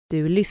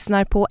Du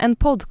lyssnar på en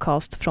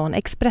podcast från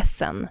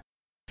Expressen.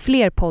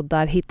 Fler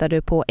poddar hittar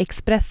du på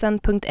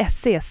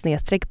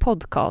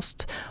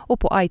expressen.se/podcast och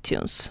på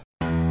iTunes.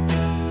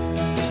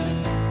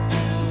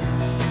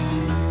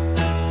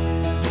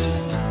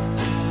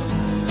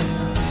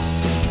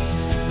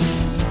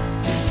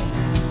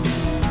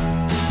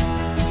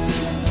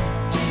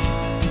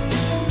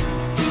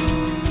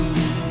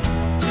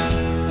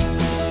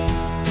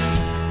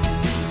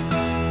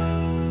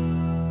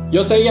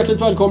 Jag säger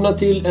hjärtligt välkomna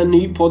till en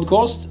ny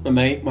podcast med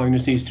mig,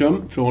 Magnus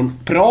Nyström från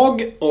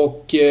Prag.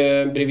 Och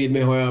bredvid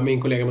mig har jag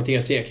min kollega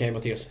Mattias Ek. Hej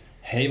Mattias.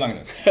 Hej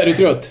Magnus. Är du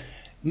trött?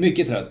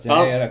 Mycket trött,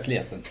 jag är rätt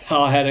sliten.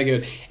 Ja,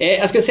 herregud.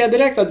 Jag ska säga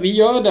direkt att vi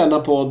gör denna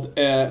podd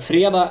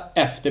fredag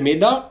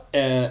eftermiddag.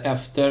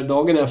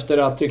 Dagen efter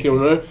att Tre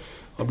Kronor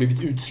har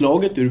blivit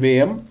utslaget ur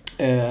VM.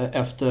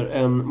 Efter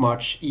en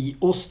match i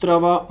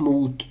Ostrava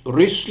mot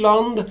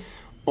Ryssland.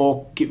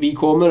 Och vi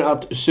kommer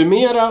att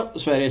summera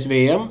Sveriges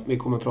VM. Vi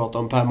kommer att prata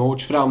om Per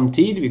Mårts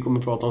framtid. Vi kommer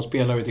att prata om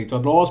spelare vi tyckte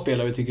var bra,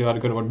 spelare vi tyckte hade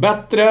kunnat vara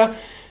bättre.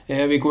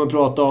 Vi kommer att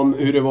prata om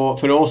hur det var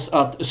för oss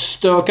att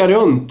stöka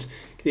runt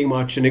kring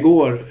matchen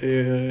igår.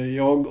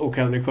 Jag och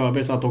Henrik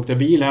Sjöberg satt och åkte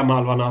bil hem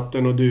halva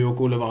natten och du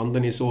och Olle Wander,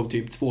 ni sov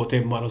typ 2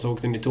 timmar och så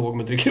åkte ni tåg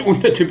med 3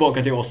 kronor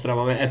tillbaka till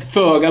Ostrava med ett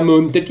föga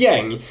muntert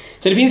gäng.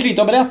 Så det finns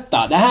lite att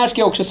berätta. Det här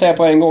ska jag också säga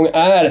på en gång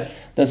är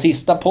den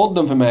sista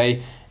podden för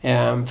mig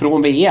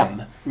från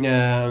VM.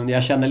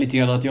 Jag känner lite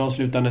grann att jag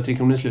slutar när 3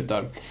 kronor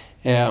slutar.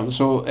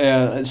 Så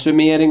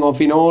summering av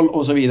final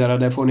och så vidare,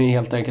 det får ni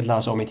helt enkelt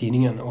läsa om i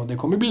tidningen. Och det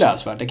kommer bli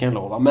läsvärt, det kan jag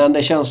lova. Men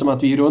det känns som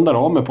att vi rundar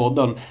av med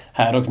podden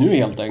här och nu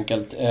helt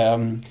enkelt.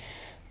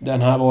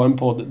 Den här var en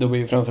podd där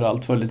vi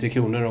framförallt följde 3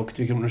 kronor och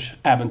 3 kronors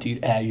äventyr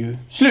är ju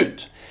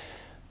slut.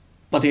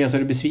 Mattias, är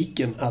du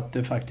besviken att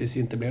det faktiskt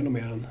inte blev något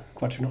mer än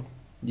kvartsfinal?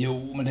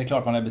 Jo, men det är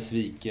klart man är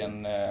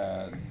besviken.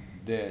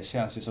 Det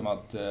känns ju som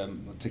att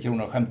 3 kronor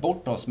har skämt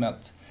bort oss med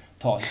att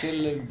ta sig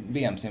till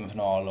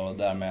VM-semifinal och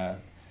därmed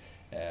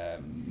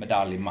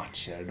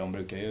medaljmatcher. De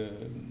brukar ju,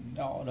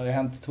 ja, det har ju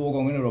hänt 2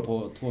 gånger nu då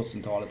på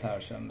 2000-talet här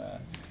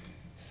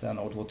sen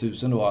år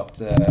 2000 då att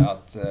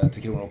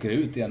 3 kronor åker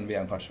ut i en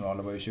VM-kvartsfinal.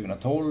 Det var ju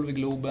 2012 i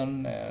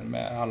Globen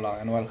med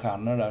alla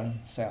NHL-stjärnor där,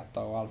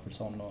 Zäta och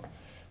Alfredsson och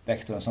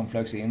Bäckström som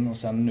flögs in, och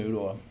sen nu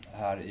då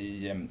här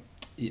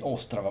i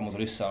Ostrava mot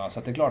ryssarna. Så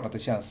att det är klart att det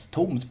känns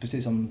tomt,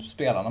 precis som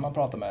spelarna man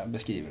pratar med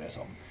beskriver det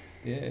som.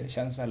 Det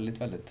känns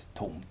väldigt, väldigt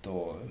tomt,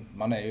 och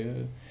man är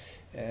ju...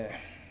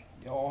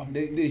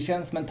 det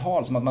känns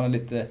mentalt som att man är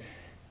lite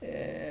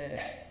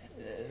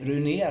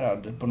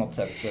ruinerad på något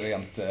sätt,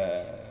 rent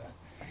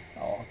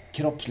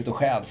kroppsligt och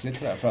själsligt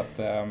sådär. För att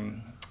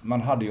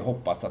man hade ju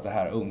hoppats att det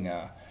här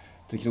unga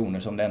 3 kronor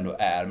som det ändå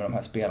är, med de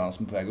här spelarna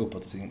som är på väg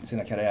uppåt i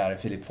sina karriärer,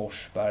 Filip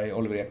Forsberg,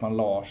 Oliver Ekman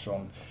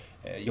Larsson,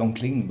 John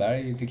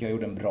Klingberg tycker jag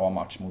gjorde en bra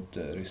match mot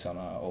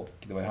ryssarna, och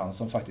det var ju han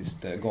som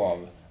faktiskt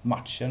gav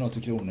matchen och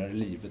 3 kronor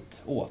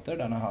livet åter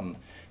där när han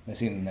med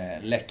sin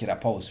läckra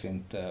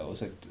pausfint och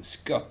sitt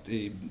skott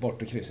i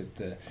bortre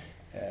krysset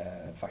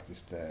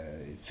faktiskt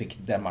fick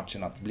den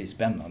matchen att bli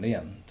spännande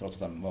igen, trots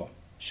att den var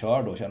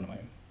körd då, känner man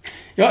ju.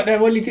 Ja, det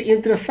var lite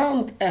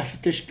intressant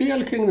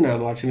efterspel kring den här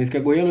matchen. Vi ska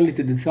gå igenom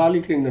lite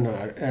detaljer kring den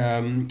här.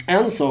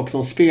 En sak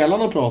som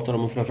spelarna pratar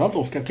om, och framförallt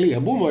Oskar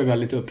Klebom var ju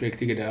väldigt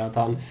uppriktig i det, att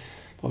han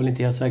var väl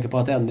inte helt säker på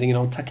att ändringen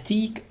av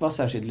taktik var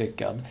särskilt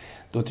lyckad.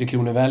 Då 3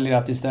 kronor väljer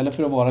att istället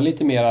för att vara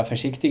lite mer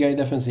försiktiga i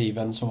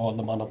defensiven så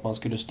valde man att man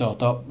skulle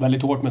stöta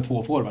väldigt hårt med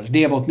 2 forwards.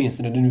 Det var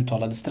åtminstone den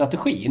uttalade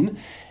strategin.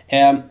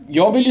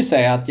 Jag vill ju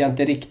säga att jag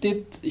inte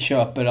riktigt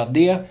köper att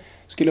det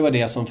skulle vara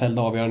det som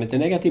fällde avgörande till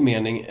negativ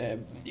mening.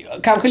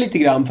 Kanske lite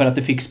grann för att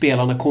det fick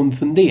spelarna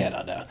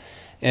konfunderade.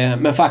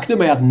 Men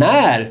faktum är att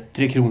när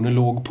 3 kronor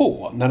låg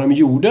på, när de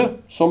gjorde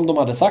som de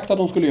hade sagt att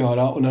de skulle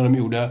göra och när de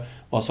gjorde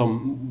vad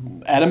som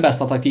är den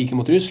bästa taktiken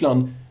mot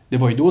Ryssland, det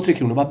var ju då 3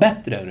 kronor var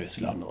bättre än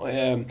Ryssland.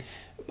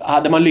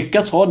 Hade man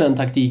lyckats ha den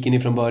taktiken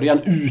ifrån början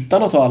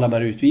utan att ha alla de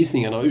här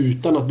utvisningarna och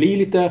utan att bli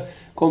lite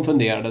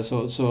konfunderade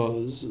så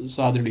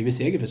hade det blivit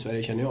seger för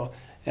Sverige, känner jag.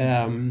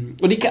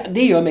 Och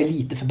det gör mig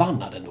lite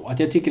förbannad ändå. Att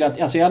jag tycker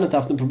att, alltså jag hade inte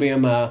haft något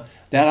problem med,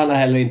 det här handlar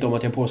heller inte om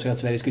att jag påstår att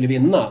Sverige skulle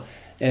vinna.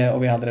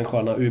 Och vi hade den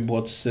sköna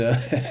ubåts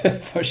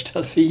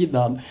första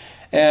sidan.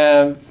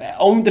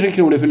 Om 3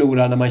 kronor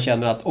förlorar när man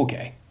känner att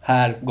okej,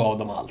 här gav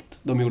de allt.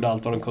 De gjorde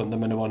allt vad de kunde,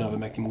 men det var en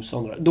övermäktig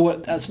motståndare. Då,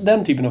 alltså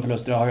den typen av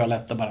förluster har jag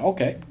lätt att bara,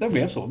 okej, det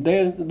blev så.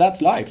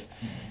 That's life.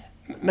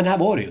 Men här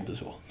var det ju inte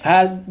så.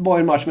 Här var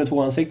en match med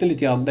 2 ansikten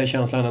lite grann. Där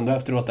känslan ändå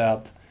efteråt är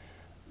att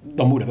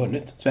de borde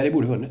vunnit. Sverige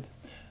borde vunnit.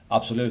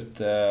 Absolut.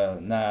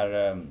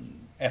 När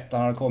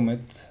ettan hade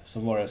kommit så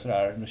var det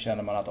sådär, då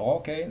känner man att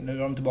okej, nu är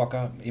de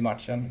tillbaka i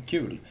matchen.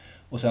 Kul.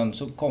 Och sen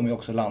så kom ju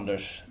också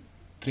Landers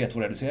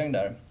 3-2-reducering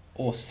där.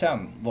 Och sen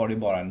var det ju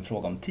bara en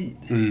fråga om tid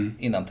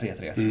innan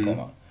 3-3 skulle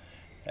komma.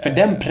 För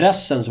den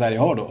pressen Sverige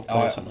har då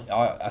på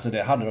ja, alltså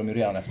det hade de ju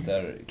redan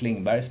efter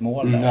Klingbergs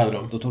mål.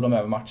 Då tog de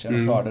över matchen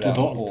och förde den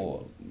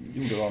och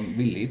gjorde vad de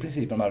ville i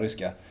princip, de här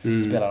ryska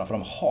spelarna. För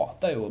de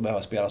hatar ju att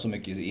behöva spela så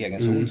mycket i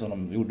egen zon som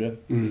de gjorde.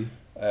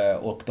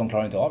 Och de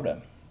klarar inte av det.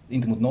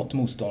 inte mot något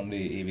motstånd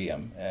i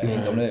VM.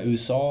 Inte om det är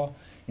USA,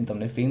 inte om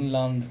det är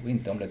Finland och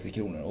inte om det är 3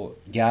 Kronor. Och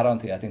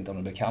garanterat inte om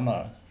det blir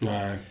Kanada.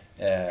 Nej.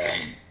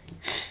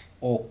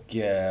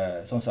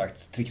 Som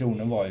sagt, 3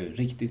 Kronor var ju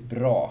riktigt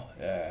bra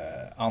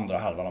andra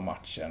halvan av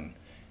matchen.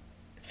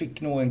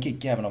 Fick nog en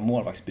kick även av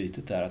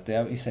målvaktsbytet där. Att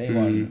det i sig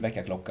var en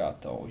väckarklocka.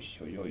 Att oj,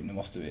 nu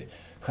måste vi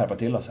skärpa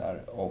till oss här.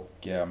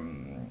 Och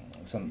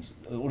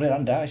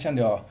redan där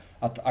kände jag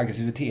att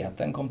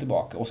aggressiviteten kom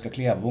tillbaka. Oskar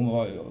Klevbom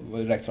var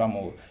direkt fram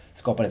och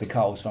skapade lite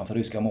kaos framför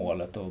ryska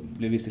målet. Och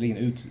blev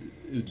visserligen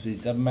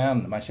utvisad.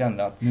 Men man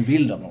kände att nu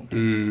vill de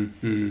någonting.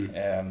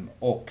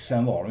 Och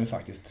sen var de ju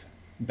faktiskt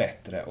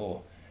bättre.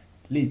 Och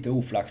lite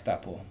oflax där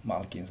på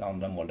Malkins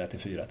andra mål där till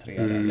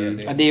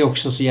 4-3. Det är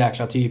också så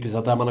jäkla typiskt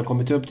att där man har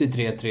kommit upp till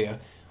 3-3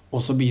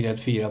 och så blir det ett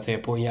 4-3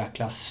 på en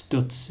jäkla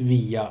studs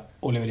via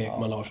Oliver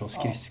Ekman Larssons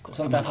skridskor.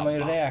 Sånt där får man ju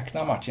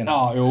räkna matchen.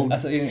 Ja, jo.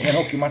 Alltså i en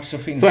hockeymatch så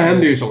finns så det...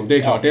 händer ju sånt, det är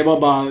klart. Det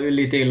var bara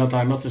lite illa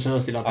tajmat för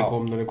svensk till att det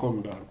kom när det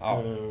kom där.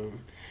 Ja.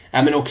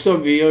 Men också,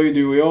 vi har ju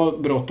du och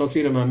jag brottats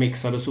i de här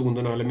mixade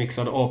zonerna, eller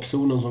mixade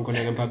apzonen som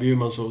kollegan Per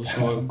Bjurman så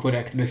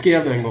korrekt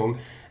beskrev det en gång.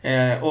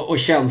 Och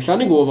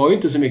känslan igår var ju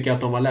inte så mycket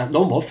att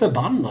de var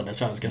förbannade,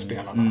 svenska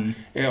spelarna.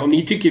 Om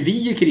ni tycker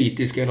vi är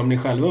kritiska eller om ni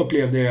själva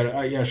upplevde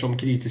er som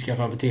kritiska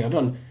framför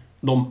tvn,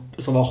 de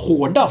som var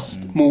hårdast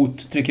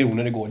mot 3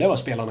 Kronor igår, det var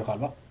spelarna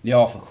själva.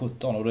 Ja, för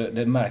 17. Och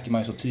det märker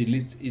man ju så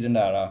tydligt i den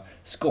där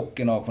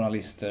skocken av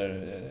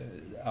journalister,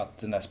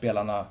 att den där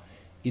spelarna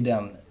i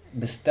den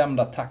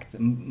bestämda takt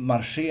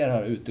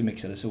marscherar ut i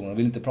mixade zoner. De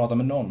vill inte prata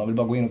med någon. De vill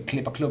bara gå in och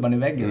klippa klubban i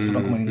väggen så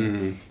de kommer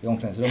in i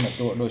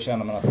omklädningsrummet. Då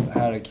känner man att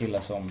här är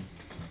killar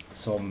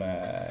som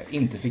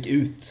inte fick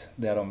ut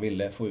det de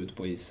ville få ut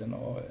på isen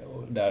och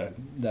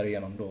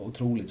därigenom då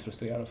otroligt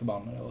frustrerade och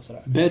förbannade och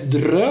sådär.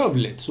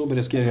 Bedrövligt, så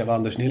beskrev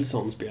Anders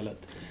Nilsson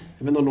spelet.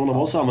 Jag vet inte om någon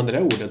av oss använder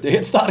det ordet. Det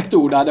är ett starkt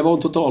ord. Det var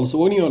en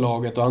totalsågning av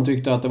laget och han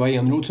tyckte att det var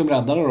Enroth som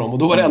räddade dem. Och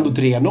då var det ändå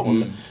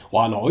 3-0.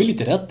 Och han har ju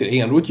lite rätt i det.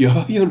 Enroth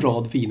gör ju en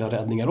rad fina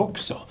räddningar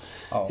också.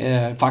 Ja.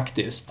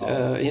 Faktiskt. Ja.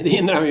 Det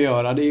hinner han ju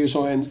göra. Det är ju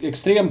så en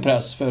extrem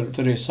press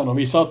för ryssarna. Och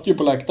vi satt ju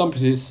på läktaren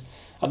precis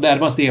att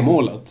närmast det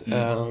målet.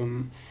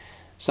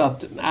 Så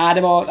att,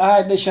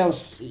 det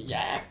känns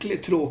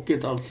jäkligt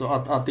tråkigt alltså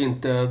att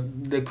inte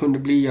det kunde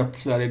bli att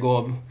Sverige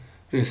gav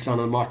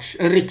Ryssland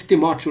en riktig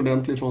match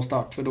ordentligt från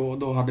start, för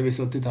då hade vi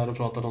suttit här och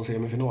pratat om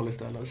semifinal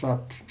istället. Så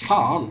att,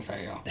 fan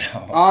säger jag.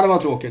 Ja, det var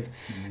tråkigt.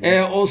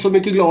 Och så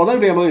mycket gladare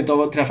blev man ju inte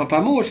av att träffa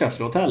Per Mårts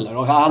efteråt heller.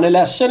 Och han är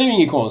ledsen, är ju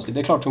inget konstigt.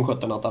 Det är klart som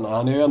 17 att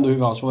han är ju ändå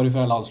huvudansvarig för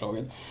det här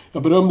landslaget.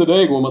 Jag berömde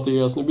dig igår,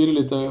 Mattias. Nu blir det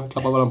lite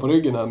klappa varandra på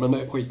ryggen här, men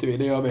det skiter vi,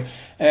 det gör vi.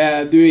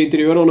 Du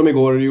intervjuade honom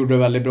igår och gjorde det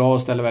väldigt bra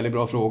och ställde väldigt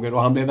bra frågor.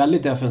 Och han blev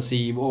väldigt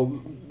defensiv och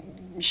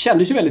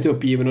kändes ju väldigt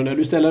uppgiven. Och när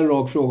du ställer en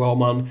rak fråga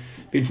om han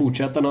vill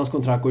fortsätta när hans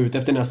kontrakt går ut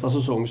efter nästa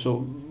säsong,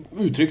 så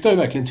uttryckte jag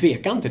ju verkligen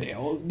tvekan till det.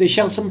 Och det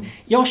känns som,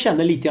 jag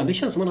känner lite grann, det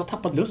känns som att man har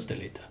tappat lusten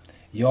lite.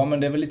 Ja, men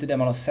det är väl lite det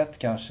man har sett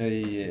kanske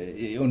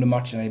under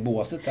matcherna i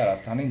båset där,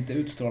 att han inte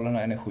utstrålar den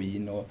här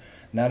energin, och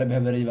när det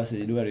behöver rivas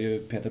i, då är det ju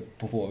Peter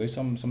Popovic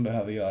som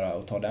behöver göra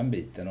och ta den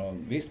biten. Och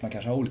visst, man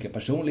kanske har olika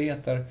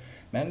personligheter,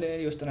 men det är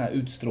just den här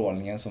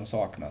utstrålningen som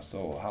saknas.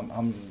 Och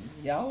han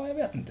jag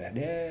vet inte,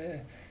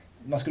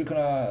 man skulle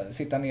kunna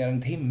sitta ner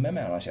en timme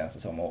med honom, känns det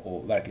som,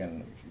 och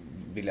verkligen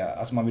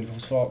man vill få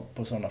svar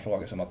på sådana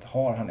frågor som att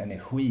har han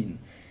energin,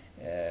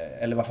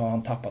 eller varför har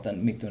han tappat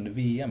den mitt under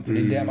VM? För det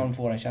är det man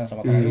får en känsla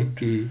om att han har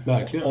gjort.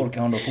 Verkligen.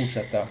 Orkar han då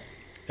fortsätta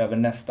över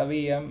nästa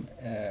VM?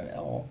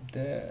 Och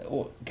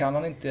kan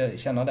han inte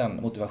känna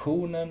den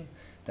motivationen,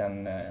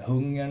 den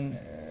hungern,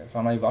 för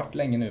han har ju varit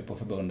länge nu på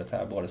förbundet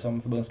här, både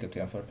som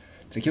förbundskapten för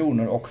 3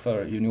 Kronor och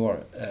för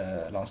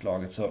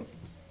juniorlandslaget,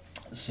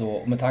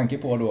 så med tanke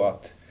på då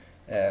att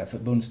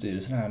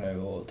förbundsstyrelsen här nu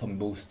och Tommy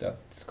Bostedt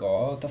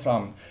ska ta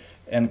fram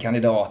en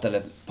kandidat eller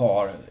ett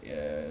par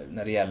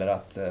när det gäller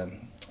att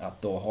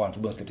då ha en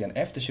förbundskapten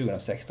efter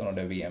 2016 och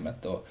det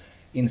VMet, och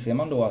inser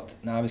man då att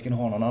vi ska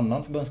ha någon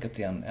annan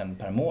förbundskapten än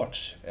Per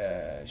Mårts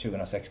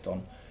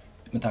 2016,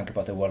 med tanke på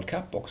att det är World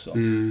Cup också.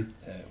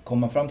 Kommer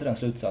man fram till den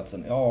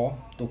slutsatsen,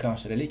 då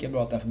kanske det är lika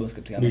bra att den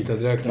förbundskaptenen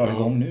drar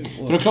igång nu.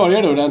 För att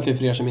klargöra det ordentligt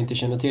för er som inte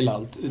känner till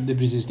allt, det är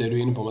precis det du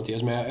är inne på,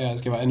 Mattias, men jag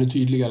ska vara ännu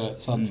tydligare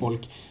så att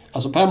folk...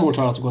 Alltså Per Mårts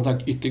har alltså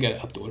kontakt ytterligare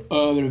ett år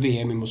över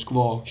VM i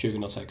Moskva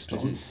 2016.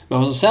 Precis. Men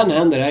vad som sen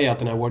händer är att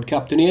den här World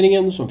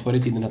Cup-turneringen, som förr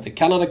i tiden hette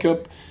Canada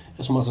Cup,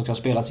 som alltså ska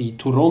spelas i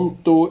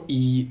Toronto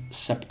i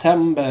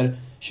september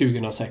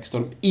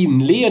 2016,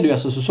 inleder ju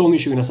alltså säsongen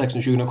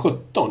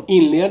 2016-2017.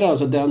 Inleder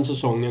alltså den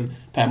säsongen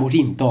Per Mårts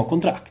inte har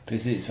kontrakt.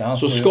 Precis.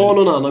 Så ska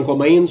någon annan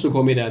komma in, så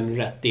kommer den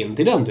rätt in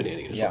till den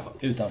turneringen i så fall.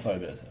 Utan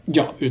förberedelser.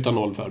 Ja, utan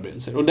noll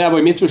förberedelser. Och det var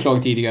ju mitt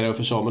förslag tidigare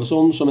för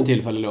Samuelsson som en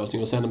tillfällig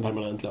lösning och sen en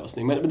permanent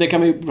lösning. Men det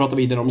kan vi prata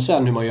vidare om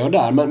sen, hur man gör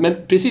där. Men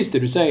precis det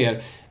du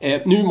säger.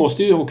 Nu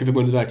måste ju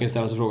Hockeyförbundet verkligen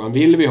ställa sig frågan.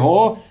 Vill vi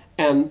ha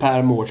en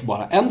Per Mårts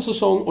bara en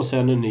säsong och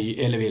sen en ny,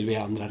 eller vill vi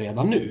ändra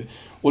redan nu?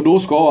 Och då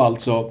ska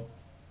alltså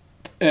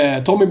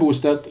Tommy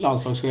Bostedt,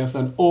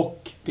 landslagschefen,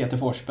 och Peter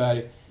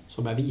Forsberg,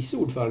 som är vice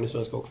ordförande i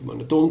Svenska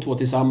Hockeyförbundet, de två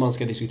tillsammans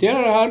ska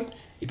diskutera det här.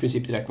 i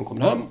princip direkt de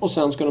kommer hem. Och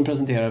sen ska de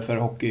presentera det för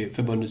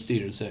Hockeyförbundets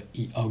styrelse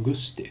i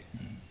augusti.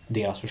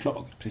 Deras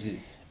förslag.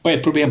 Precis. Och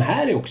ett problem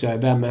här är också,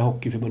 vem är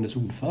Hockeyförbundets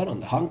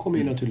ordförande? Han kommer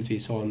ju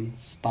naturligtvis ha en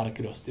stark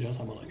röst i det här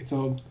sammanhanget.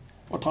 Så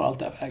vart tar allt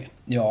det här vägen?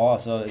 Ja,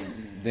 alltså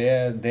det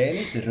är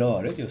lite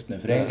rörigt just nu.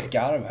 För det är en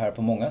skarv här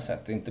på många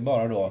sätt. Inte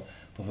bara då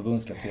på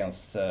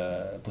förbundskaptens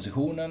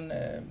positionen.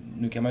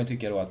 Nu kan man ju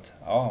tycka då att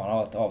han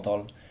har ett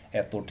avtal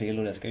 1 år till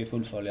och det ska ju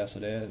fullföljas.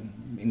 Och det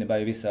innebär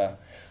ju vissa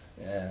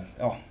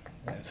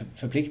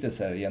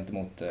förpliktelser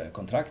gentemot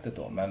kontraktet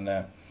då.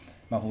 Men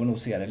man får nog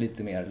se det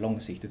lite mer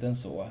långsiktigt än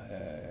så.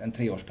 En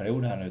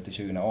 3-årsperiod här nu till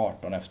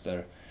 2018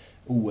 efter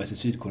OS i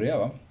Sydkorea,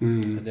 va?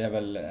 Det är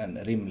väl en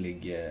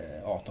rimlig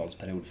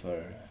avtalsperiod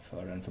för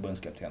en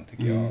förbundskapten,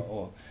 tycker jag.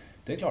 Och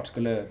det är klart,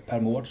 skulle Per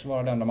Mårts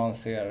vara den man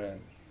ser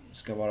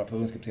ska vara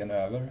förbundskapten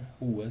över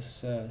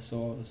OS,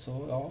 så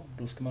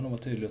då ska man nog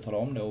vara tydlig och tala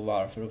om det och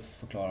varför, och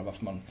förklara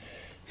varför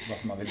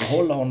man vill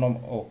behålla honom.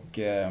 Och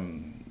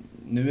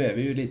nu är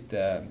vi ju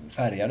lite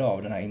färgade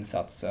av den här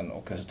insatsen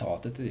och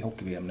resultatet i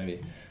hockey-VM när vi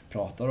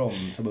pratar om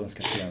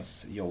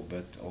förbundskaptens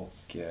jobbet,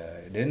 och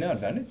det är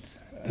nödvändigt.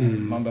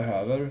 Man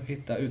behöver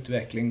hitta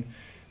utveckling.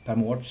 Per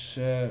Mårts,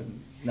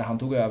 när han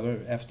tog över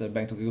efter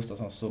Bengt-Åke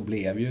Gustafsson, så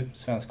blev ju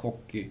svensk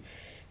hockey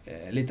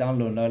lite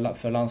annorlunda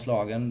för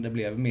landslagen. Det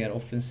blev mer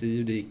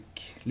offensiv, det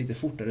gick lite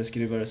fortare,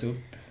 skruvades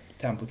upp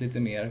tempot lite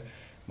mer.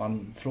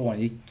 Man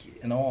frångick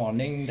en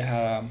aning det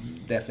här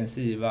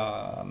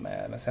defensiva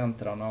med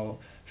centrarna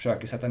och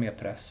försöker sätta mer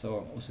press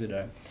och så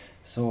vidare.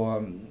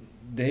 Så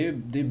det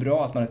är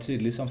bra att man är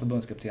tydlig som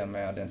förbundskapten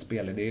med en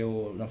spelidé,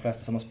 och de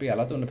flesta som har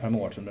spelat under Per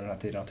Mårts under den här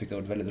tiden har tyckt det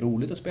varit väldigt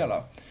roligt att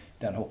spela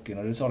den hockeyn.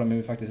 Och det sa de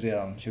ju faktiskt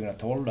redan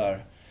 2012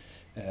 där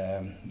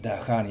det här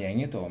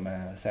stjärngänget då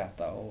med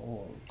Z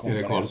och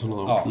Erik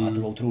Karlsson att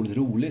det var otroligt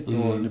roligt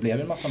och det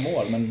blev en massa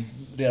mål, men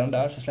redan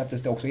där så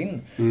släpptes det också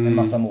in en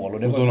massa mål, och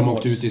det var då de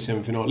åkte ut i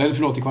semifinal,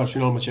 eller i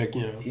kvartsfinal mot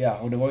Tjeckien. Ja,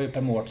 och det var ju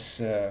Per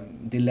Mårts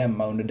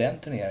dilemma under den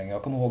turneringen.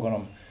 Jag kommer ihåg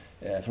honom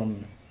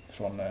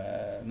från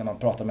när man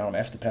pratade med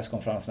honom efter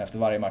presskonferensen efter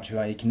varje match, hur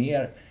han gick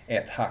ner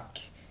ett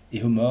hack i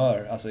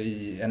humör, alltså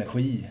i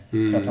energi,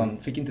 för att han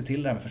fick inte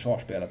till det här med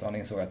försvarsspelet, och han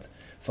insåg att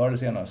förr eller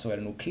senare så är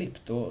det nog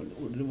klippt. Och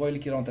det var ju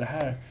likadant i det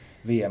här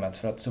VMet,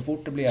 för att så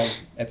fort det blev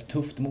ett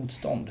tufft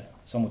motstånd,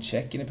 som mot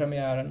Tjeckien i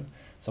premiären,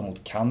 som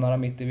mot Kanada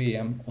mitt i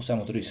VM och sen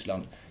mot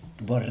Ryssland,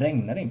 då bara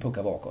regnade in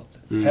puckar bakåt.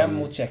 5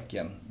 mot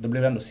Tjeckien, det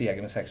blev ändå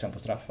seger med 6-5 på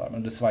straffar,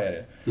 men det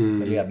svajade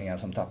med ledningar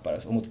som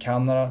tappades. Och mot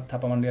Kanada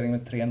tappade man ledningen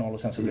med 3-0 och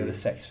sen så blev det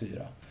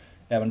 6-4.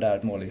 Även där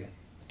ett mål i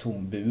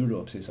tom bur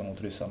då, precis som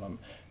mot ryssarna.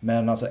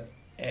 Men alltså,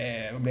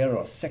 vad blev det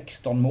då?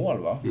 16 mål,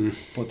 va?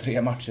 På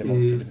 3 matcher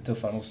mot lite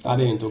tuffare motstånd. Ja,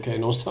 det är inte okej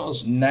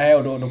någonstans. Nej,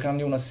 och då kan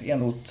Jonas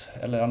Enroth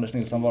eller Anders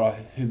Nilsson vara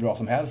hur bra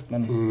som helst.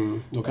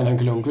 Men då kan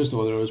Henke Lundqvist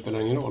stå där och det spelar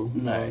ingen roll.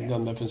 Nej.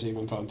 Den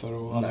defensiven framför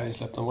och alla är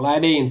släppta mål.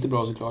 Nej, det är inte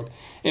bra såklart.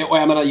 Och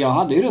jag menar, jag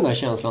hade ju den här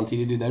känslan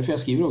tidigt. Det är därför jag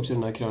skriver också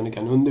den här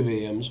krönikan under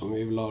VM som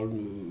vi väl har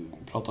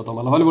pratat om. I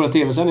alla fall i våra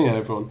tv-sändningar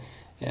härifrån.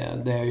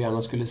 Där jag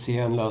gärna skulle se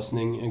en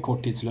lösning, en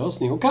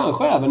korttidslösning. Och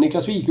kanske även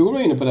Niklas Wikegård var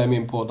inne på det i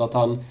min podd, att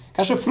han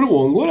kanske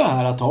frångår det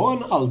här att ha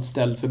en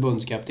allställd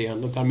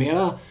förbundskapten. Utan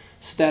mera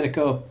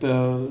stärka upp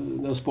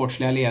den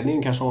sportsliga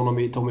ledningen, kanske honom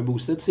i Tommy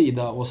Bostedts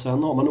sida. Och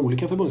sen har man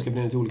olika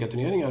förbundskaptener till olika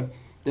turneringar.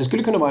 Det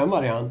skulle kunna vara en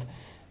variant.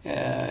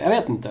 Jag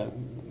vet inte.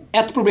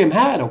 Ett problem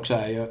här också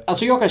är ju,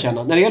 alltså jag kan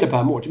känna, när det gäller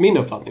Per Mårts, min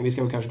uppfattning, vi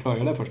ska väl kanske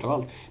klargöra det först av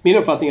allt. Min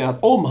uppfattning är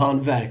att om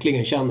han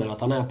verkligen känner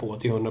att han är på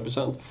till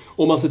 100%,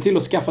 om man ser till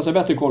att skaffa sig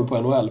bättre koll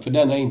på NHL, för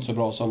den är inte så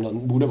bra som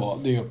den borde vara,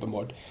 det är ju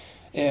uppenbart.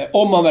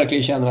 Om man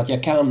verkligen känner att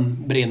jag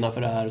kan brinna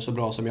för det här så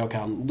bra som jag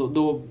kan,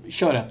 då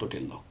kör 1 år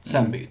till då.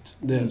 Sen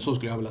byt. Så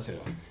skulle jag vilja se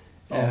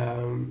det.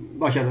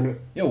 Vad känner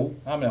du? Jo,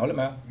 jag håller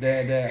med.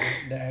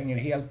 Det hänger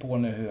helt på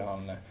nu hur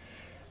han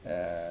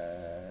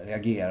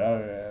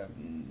reagerar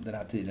den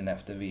här tiden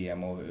efter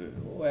VM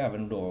och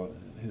även då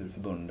hur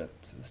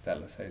förbundet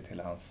ställer sig till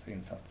hans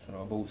insatser.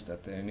 Och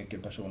Bostedt är en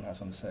nyckelperson här,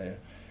 som du säger.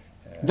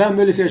 Vem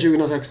vill du se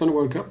 2016 i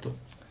World Cup då?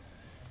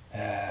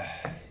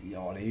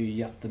 Ja, det är ju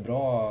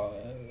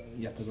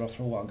jättebra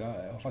fråga.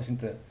 Jag har faktiskt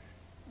inte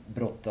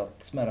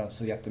brottats med den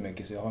så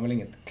jättemycket, så jag har väl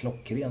inget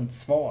klockrent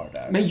svar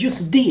där. Men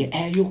just det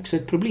är ju också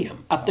ett problem.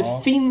 Att det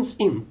finns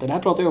inte, det här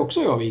pratar jag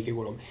också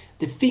Wikegård om,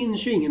 det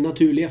finns ju ingen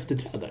naturlig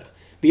efterträdare.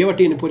 Vi har varit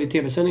inne på det i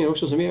tv-sändningar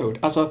också som vi har gjort.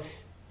 Alltså,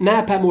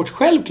 när Per Mårts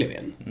själv klev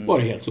in var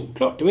det helt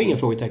solklart. Det var ingen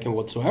frågetecken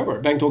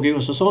whatsoever. Bengt-Åke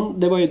Gustafsson,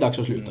 det var ju dags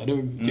att sluta.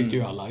 Det tyckte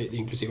ju alla,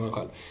 inklusive han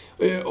själv.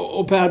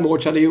 Och Per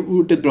Mårts hade ju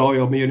gjort ett bra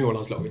jobb med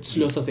juniorlandslaget.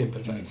 Slussas in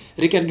perfekt.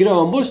 Rickard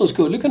Grönborg, som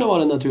skulle kunna vara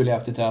den naturliga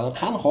efterträdaren,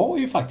 han har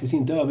ju faktiskt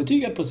inte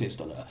övertygat på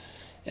sistone.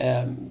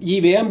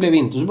 JVM blev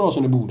inte så bra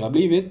som det borde ha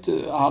blivit.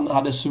 Han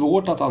hade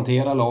svårt att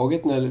hantera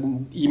laget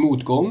i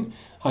motgång.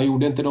 Han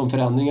gjorde inte de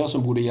förändringar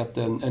som borde gett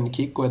en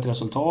kick och ett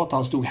resultat.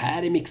 Han stod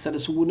här i mixade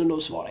zonen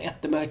och svarade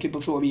jättemärkligt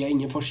på frågor via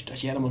ingen första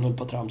kedja man höll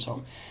på att tramsa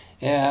om.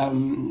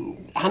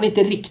 Han är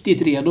inte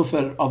riktigt redo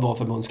för att vara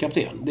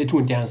förbundskapten. Det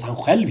tror inte ens han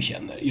själv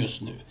känner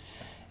just nu.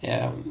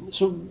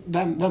 Så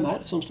vem är det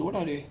som står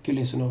där i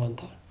kulissen och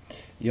väntar?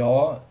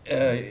 Ja,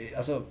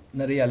 alltså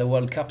när det gäller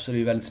World Cup så är det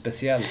ju väldigt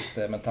speciellt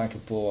med tanke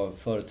på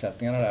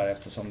förutsättningarna där,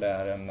 eftersom det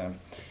är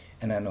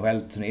en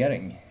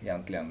NHL-turnering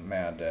egentligen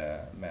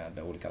med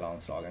olika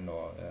landslagen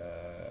då.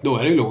 Då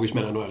är det ju logiskt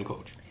med en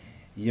NHL-coach.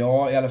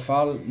 Ja, i alla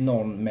fall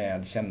någon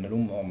med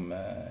kännedom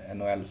om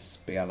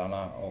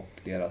NHL-spelarna och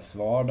deras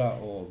vardag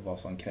och vad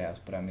som krävs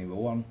på den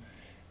nivån.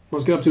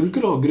 Man skulle absolut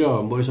kunna ha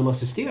Grönborg som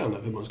assisterande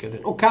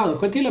förbundskapten. Och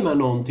kanske till och med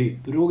någon typ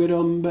Roger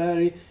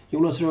Rönnberg,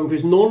 Jonas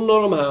Rönnqvist. Någon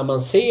av de här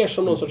man ser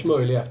som någon sorts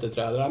möjlig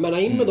efterträdare. Men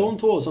in med de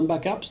två som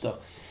backups då.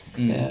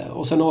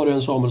 Och sen har du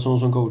en Samuelsson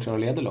som coachar och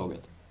leder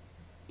laget.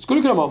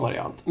 Skulle kunna vara en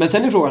variant. Men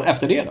sen är frågan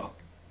efter det då?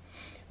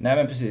 Nej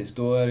men precis,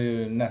 då är det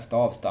ju nästa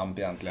avstamp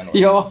egentligen.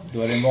 Ja.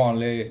 Då är det en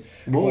vanlig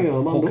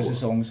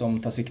hockeysäsong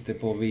som tar sikte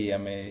på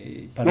VM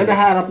i Paris. Men det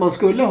här att man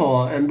skulle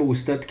ha en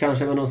boostet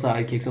kanske med någon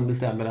sidekick som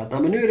bestämmer att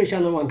men nu är det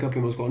Channel One Cup i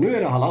Moskva, nu är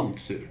det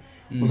Hallands tur.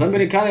 Och sen blir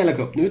det Karjala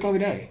Cup, nu tar vi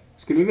dig.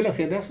 Skulle du vilja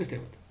se det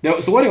systemet?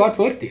 Så har det varit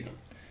förr i tiden.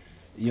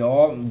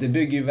 Ja, det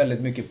bygger ju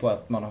väldigt mycket på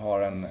att man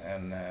har en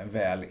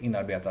väl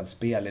inarbetad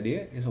spelidé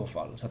i så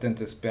fall. Så att det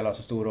inte spelar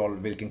så stor roll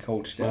vilken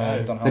coach det är.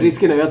 Utan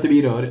risken är ju att det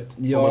blir rörigt.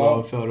 Ja, om man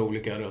har för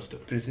olika röster.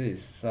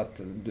 Precis, så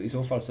att i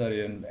så fall så är det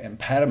ju en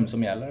perm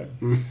som gäller.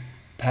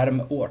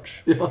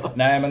 Perm-års. Ja.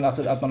 Nej, men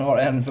alltså att man har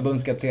en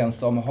förbundskapten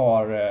som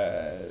har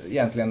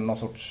egentligen någon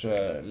sorts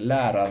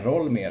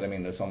lärarroll mer eller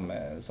mindre som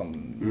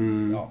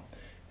ja.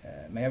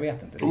 Men jag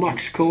vet inte. Och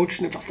matchcoach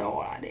nu, fast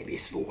det blir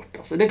svårt.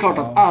 Alltså. Det är klart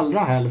att allra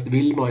helst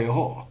vill man ju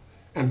ha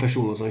en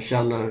person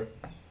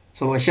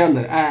som man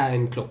känner är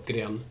en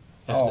klockren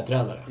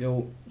efterträdare.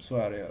 Jo, så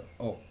är det ju.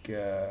 Och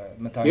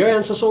vi har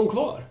en säsong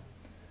kvar.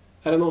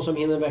 Är det någon som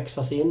hinner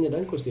växa sig in i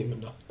den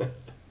kostymen då?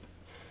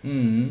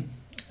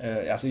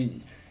 Alltså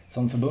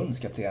som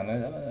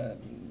förbundskapten,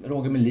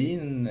 Roger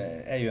Melin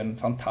är ju en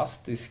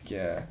fantastisk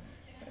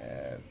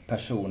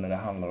person när det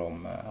handlar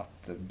om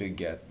att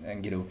bygga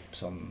en grupp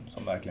som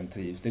verkligen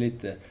trivs. Det är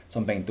lite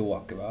som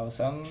Bengt-Åke, va? Och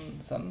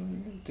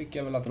sen tycker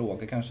jag väl att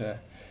Roger kanske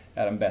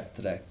är en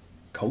bättre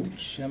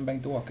coach än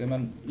Bengt-Åke,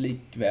 men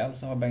likväl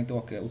så har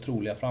Bengt-Åke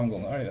otroliga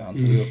framgångar. Han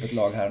tog ju upp ett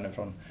lag här nu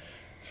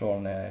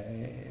från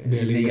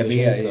Liga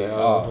B.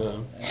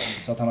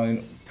 Så att han har ju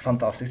en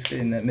fantastiskt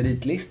fin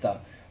meritlista.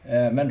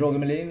 Men Roger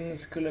Melin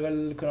skulle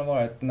väl kunna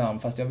vara ett namn,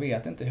 fast jag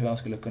vet inte hur han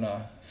skulle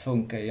kunna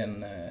funka i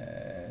en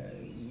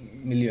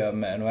miljö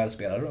med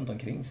NHL-spelare runt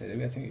omkring sig. Det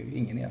vet ju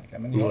ingen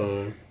egentligen. Men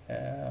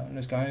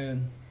nu ska han ju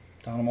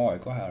ta hand om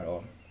AIK här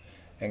och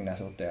ägna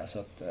sig åt det. Så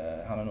att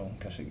han är nog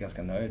kanske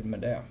ganska nöjd med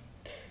det.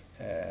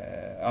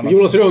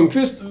 Jonas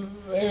Rönnqvist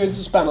är ju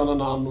inte spännande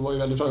när han var ju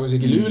väldigt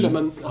framgångsrik i Luleå,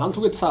 men han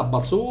tog ett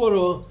sabbatsår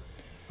och...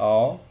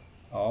 Ja.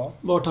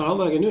 Vart tar han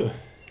vägen nu?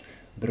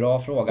 Bra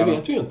fråga. Det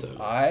vet vi ju inte.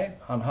 Nej,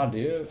 han hade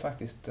ju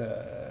faktiskt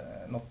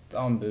något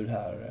anbud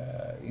här.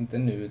 Inte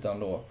nu utan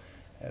då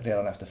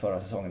redan efter förra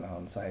säsongen när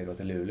han sa hej då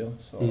till Luleå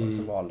så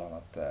valde han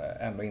att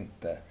ändå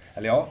inte...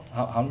 Eller ja,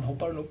 han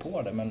hoppade nog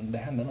på det, men det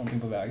hände någonting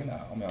på vägen där,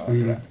 om jag har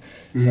hört rätt.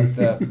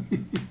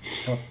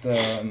 Så att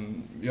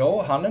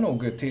ja, han är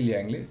nog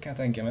tillgänglig, kan jag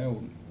tänka mig.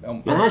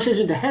 Men han känns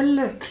ju inte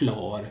heller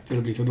klar för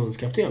att bli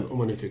förbundskapten, om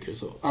man uttrycker det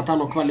så. Att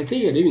han har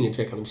kvalitet, det är ju ingen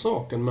tvekan om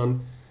saken,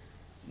 men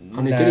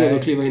han är inte redo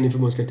att kliva in i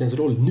förbundskaptens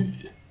roll nu.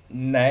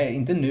 Nej,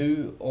 inte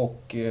nu,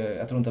 och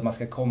jag tror inte att man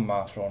ska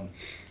komma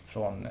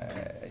från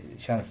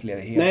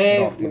tjänstledighet.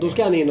 Nej, men då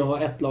ska han in och ha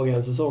ett lag i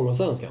en säsong och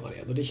sen ska han vara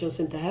redo. Det känns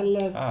inte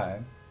heller...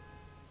 Nej.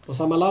 Och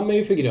Sam Lam är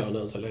ju för grön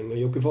än så länge.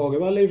 Jocke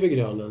Fagervall är ju för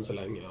grön än så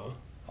länge.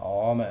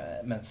 Ja,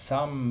 men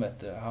Sam, vet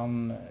du,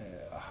 han...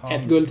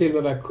 Ett guld till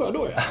med Växjö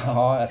då, ja.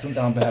 Ja, jag tror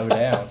inte han behöver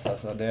det ens.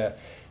 Alltså, det...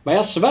 Men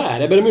jag svär,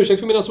 jag ber om ursäkt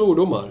för mina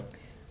svordomar.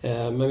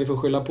 Men vi får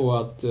skylla på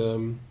att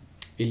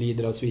vi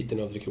lider av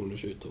sviten av 3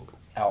 Kronors uttåg.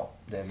 Ja,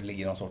 det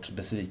ligger någon sorts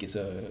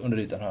besvikelse under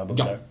ytan här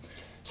bubblar. Ja.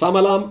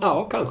 Samma Lam,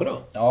 ja, kanske då.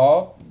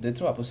 Ja, det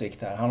tror jag på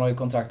sikt här. Han har ju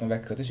kontrakt med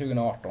Växjö till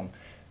 2018.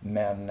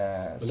 Men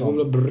det kommer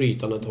väl att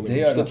bryta när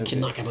Tommy Nordstedt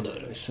knackar på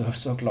dörren.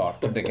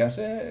 Såklart. Och det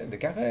kanske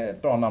är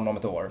ett bra namn om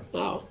ett år.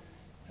 Ja.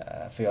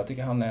 För jag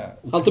tycker han är...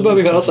 Alltid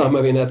behöver vi göra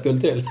samma, vinna ett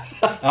guld till.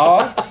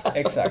 Ja,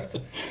 exakt.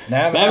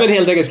 Nej, men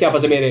helt enkelt skaffa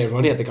sig mer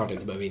erfarenhet. Det är klart att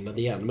inte behöver vinna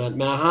det igen.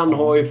 Men han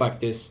har ju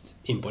faktiskt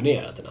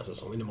imponerat den här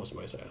säsongen, det måste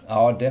man ju säga.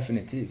 Ja,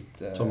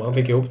 definitivt. Som han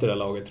fick ihop det där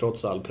laget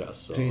trots all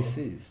press. Och...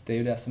 Precis, det är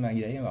ju det som är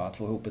grejen, va? Att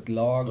få ihop ett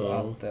lag och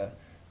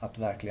att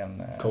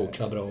verkligen...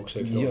 Coacha bra också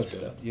i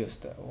frontspellet.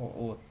 Just det.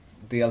 Och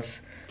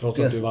dels... Trots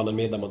att du vann en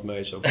middag mot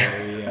mig så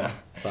får vi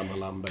samma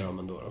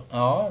Lamberömmen då.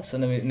 Ja, så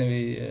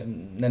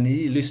när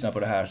ni lyssnar på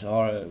det här så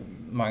har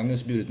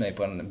Magnus bjudit mig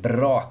på en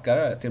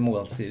brakare till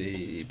måltid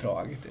i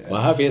Prag.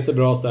 Och här finns det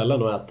bra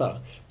ställen att äta.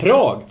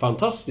 Prag,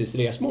 fantastiskt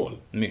resmål.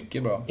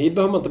 Mycket bra. Hit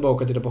behöver man inte bara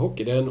åka och titta på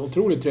hockey. Det är en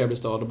otroligt trevlig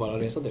stad att bara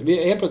resa till.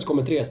 Vi helt plötsligt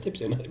kommer 3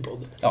 tips in här i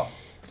podden. Ja.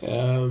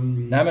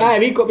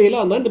 Nej, vi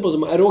landar inte på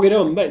som Roger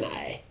Rönnberg.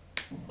 Nej.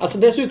 Alltså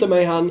dessutom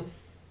är han...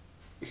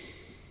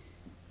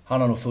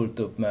 Han har nog fullt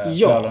upp med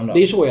Ja,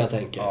 det är så jag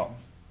tänker. Ja.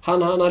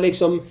 Han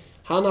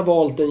har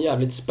valt en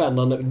jävligt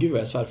spännande... Gud,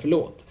 jag svär,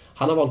 förlåt.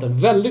 Han har valt en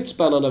väldigt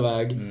spännande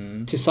väg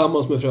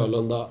tillsammans med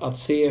Frölunda att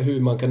se hur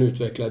man kan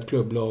utveckla ett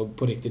klubblag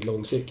på riktigt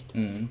lång sikt.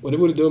 Och det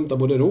vore dumt av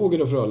både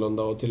Roger och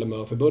Frölunda och till och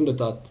med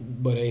förbundet att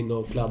börja in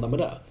och pladda med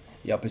det.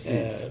 Ja,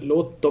 precis.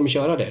 Låt dem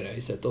köra det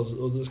racet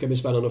och det ska bli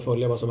spännande att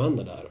följa vad som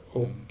händer där.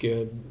 Och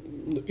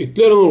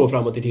ytterligare några år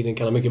framåt i tiden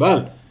kan han mycket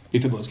väl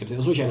bli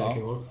förbundskapten. Så känner jag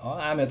kring honom. Ja,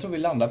 men jag tror vi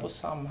landar på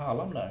Sam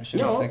Hallam där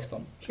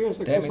 2016. Ja,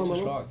 2016 det är mitt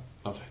förslag.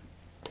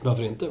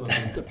 Varför inte?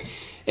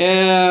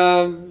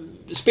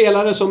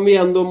 Spelare som vi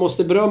ändå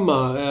måste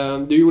berömma.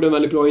 Du gjorde en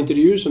väldigt bra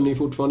intervju som ni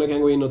fortfarande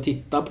kan gå in och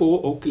titta på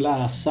och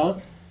läsa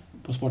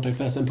på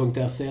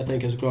sportexpressen.se. Jag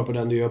tänker såklart på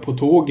den du gör på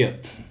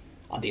tåget.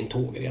 Ja, det är en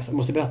tågresa. Jag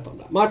måste berätta om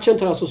det. Matchen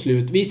tar alltså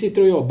slut. Vi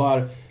sitter och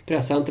jobbar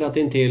presscentrat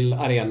in till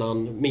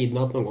arenan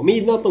midnatt någon gång.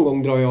 Midnatt någon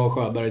gång drar jag och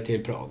Sjöberg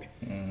till Prag.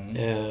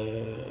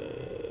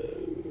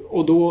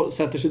 Och då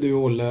sätter sig du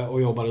och Olle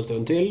och jobbar en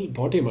stund till. Ett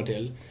par timmar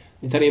till.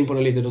 Ni tar in på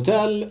något litet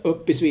hotell.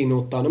 Upp i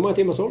Svinottan. Hur många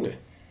timmar såg ni?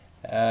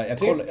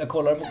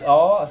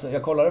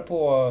 Jag kollade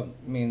på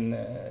min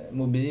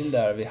mobil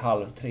där vid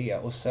 2:30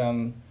 och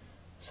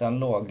sen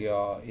låg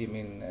jag i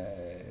min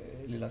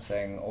lilla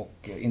säng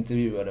och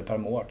intervjuade Per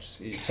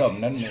Mårts i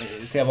sömnen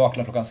till jag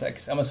vaknade klockan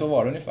 6. Ja, men så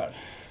var det ungefär.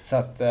 Så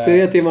att,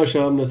 3 timmars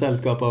sömn och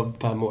sällskap av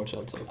Per Mårts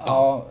alltså.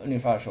 Ja,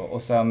 ungefär så.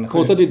 Och sen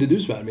konstigt att inte du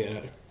svär mer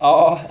här.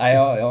 Ja, nej,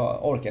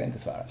 jag orkar inte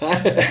svära.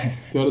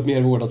 Du har ett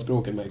mer vårdat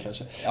språk än mig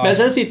kanske. Ja. Men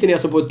sen sitter ni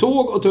alltså på ett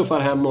tåg och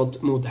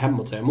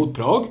tuffar mot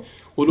Prag.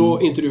 Och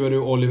då intervjuar du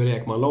Oliver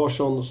Ekman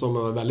Larsson som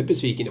var väldigt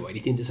besviken. Det var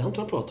lite intressant att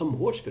han pratade om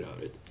Mårts för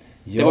övrigt.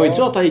 Ja. Det var ju inte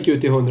så att han gick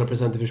ut i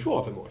 100% i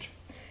försvar för Mårts.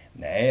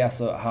 Nej,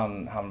 alltså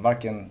han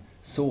varken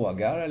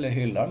sågar eller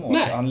hyllar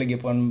Mårts. Han ligger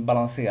på en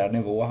balanserad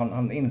nivå.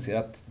 Han inser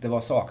att det var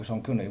saker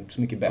som kunde gjorts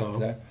mycket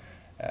bättre.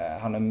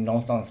 Han är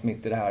någonstans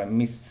mitt i det här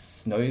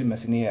missnöjd med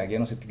sin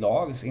egen och sitt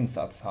lags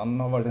insats. Han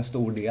har varit en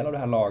stor del av det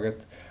här laget.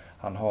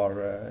 Han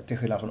har, till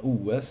skillnad från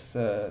OS,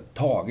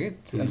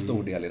 tagit en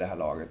stor del i det här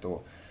laget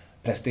och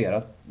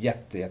presterat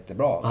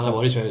jättebra. Han har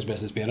varit Sveriges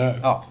bästa spelare.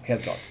 Ja,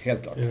 helt klart.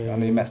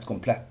 Han är ju mest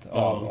komplett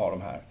av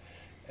de här.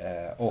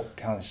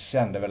 Och han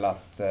kände väl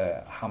att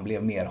han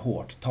blev mer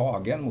hårt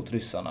tagen mot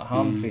ryssarna.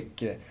 Han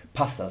fick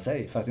passa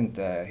sig för att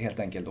inte helt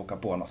enkelt åka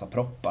på en massa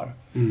proppar.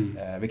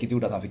 Vilket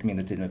gjorde att han fick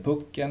mindre tid med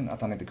pucken,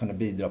 att han inte kunde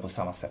bidra på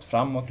samma sätt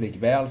framåt.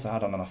 Likväl så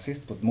hade han en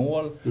assist på ett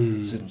mål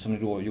som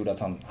då gjorde att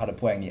han hade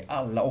poäng i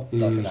alla 8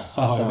 sina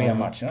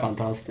VM-matcherna.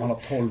 Fantastiskt. Han har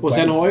 12 och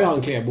sen poäng. har ju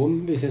han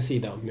Klebom vid sin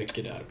sida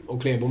mycket där.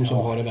 Och Klebom som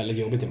har det väldigt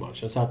jobbigt i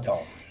matchen. Så att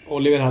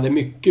Oliver hade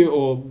mycket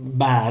att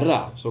bära,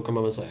 så kan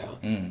man väl säga.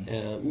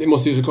 Vi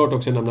måste ju såklart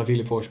också nämna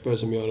Filip Forsberg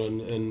som gör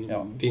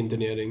en fin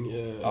turnering.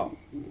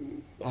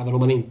 Även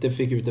om han inte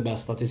fick ut det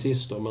bästa till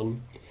sist då.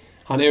 Men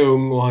han är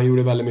ung och han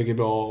gjorde väldigt mycket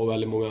bra och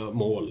väldigt många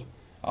mål.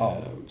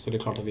 Så det är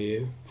klart att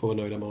vi får vara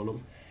nöjda med honom.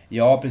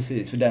 Ja,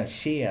 precis. För den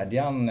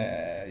kedjan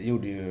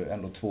gjorde ju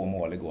ändå 2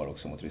 mål igår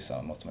också mot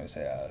ryssarna, måste man ju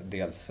säga.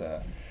 Dels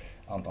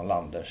Anton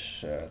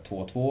Landers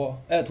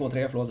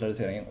 2-3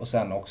 reduceringen och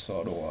sen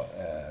också då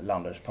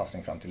Landers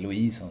passning fram till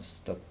Louise som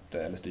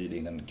styrde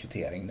in en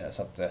kvittering där.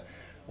 Så att,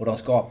 och de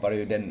skapade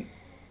ju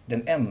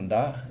den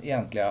enda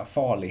egentliga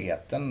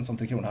farligheten som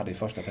Tre Kronor hade i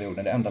första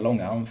perioden. Det enda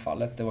långa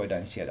anfallet, det var ju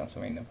den kedjan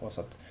som var inne på.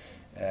 Så att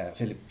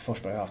Filip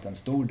Forsberg har haft en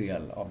stor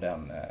del av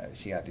den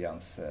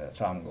kedjans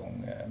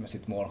framgång med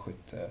sitt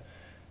målskytte.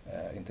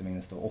 Inte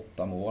minst då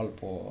 8 mål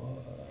på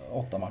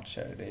 8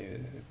 matcher. Det är ju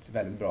ett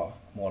väldigt bra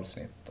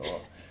målsnitt. Och,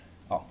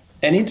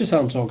 en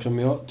intressant sak som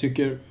jag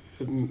tycker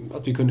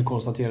att vi kunde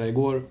konstatera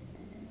igår.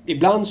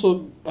 Ibland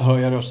så hör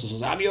jag röster som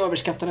säger att vi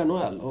överskattar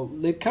NHL. Och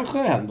det kanske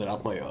händer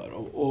att man gör.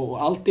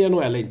 Och allt i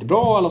NHL är inte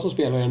bra. Alla som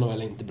spelar i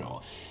NHL är inte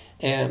bra.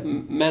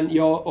 Men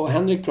jag och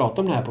Henrik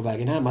pratade om det här på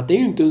vägen hem. Att det är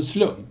ju inte en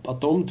slump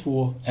att de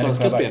 2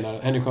 svenska spelare...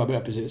 Henrik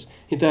Sjöberg, precis.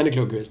 Inte Henrik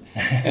Lundqvist.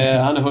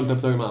 Han är fullt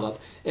upptagen med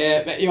annat.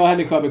 Jag och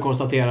Henrik Sjöberg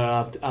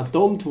konstaterar att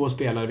de 2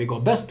 spelare vi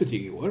gav bäst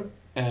betyg igår.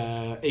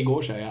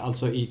 Igår säger jag,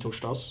 alltså i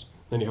torsdags.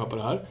 När ni hör på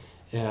det här.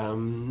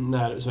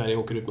 När Sverige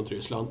åker ut mot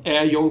Ryssland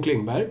är John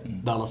Klingberg,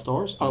 Dallas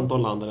Stars,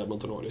 Anton Lander,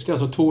 Edmonton Oilers. Det är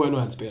alltså 2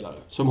 NHL-spelare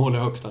som håller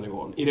högsta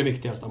nivån i det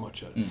viktigaste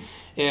matcher.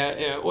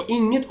 Och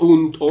inget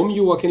ont om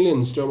Joakim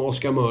Lindström,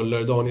 Oskar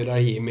Möller, Daniel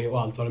Rahimi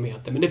och allt vad de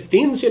heter. Men det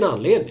finns ju en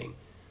anledning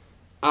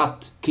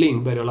att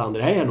Klingberg och Lander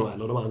är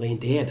NHL och de andra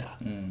inte är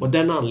det. Och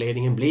den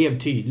anledningen blev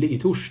tydlig i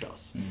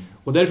torsdags.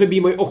 Och därför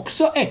blir man ju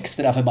också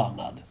extra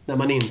förbannad när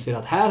man inser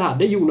att här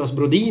hade Jonas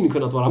Brodin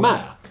kunnat vara med.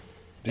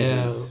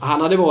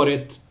 Han hade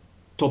varit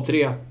topp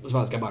 3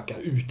 svenska backar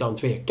utan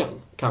tvekan.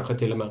 Kanske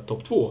till och med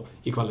topp 2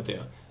 i kvalitet.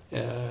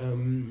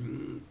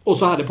 Och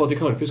så hade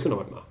Patrik Hörnqvist kunnat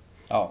vara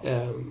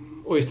med.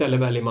 Och istället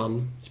väljer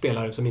man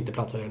spelare som inte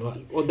platsar i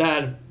NHL. Och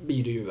där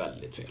blir det ju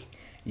väldigt fel.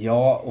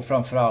 Ja, och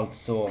framförallt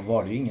så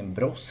var det ju ingen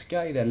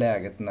brådska i det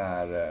läget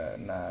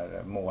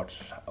när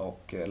Mårts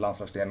och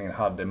landslagsledningen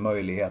hade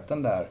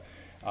möjligheten där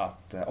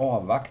att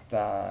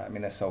avvakta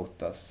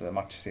Minnesotas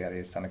matchserie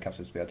i Stanley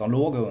Cup-slutspelet. De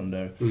låg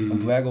under, de var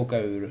på väg att åka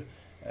ur.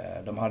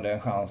 De hade en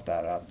chans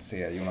där att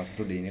se Jonas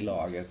Brodin i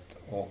laget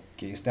och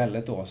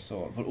istället då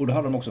så... Och då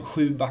hade de också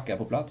 7 backar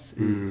på plats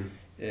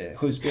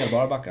 7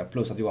 spelbara backar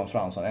plus att Johan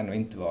Fransson ännu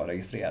inte var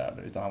registrerad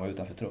utan han var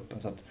utanför truppen.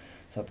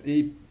 Så att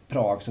i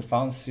Prag så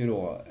fanns ju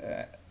då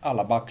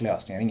alla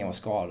backlösningar, ingen var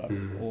skadad.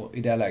 Och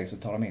i det läget så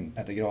tar de in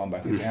Petter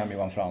Granberg, skickar hem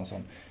Johan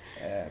Fransson.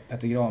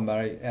 Petter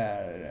Granberg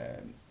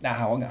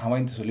han var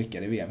inte så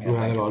lyckad i VM helt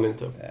enkelt. Nej, det var han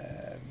inte.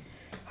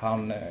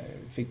 Han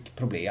fick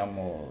problem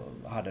och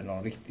hade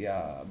någon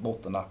riktiga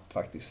bottennapp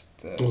faktiskt.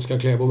 Oskar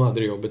Klebom hade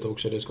det jobbet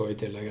också, det ska ju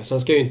tillägga.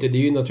 Sen ska ju inte, det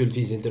är ju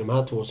naturligtvis inte de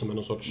här två som är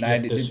någon sorts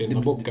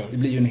syndabockar. Det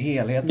blir ju en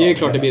helhet. Det är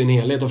klart det blir en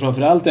helhet och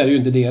framförallt är det ju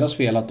inte deras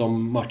fel att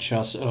de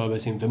matchas över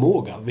sin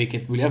förmåga.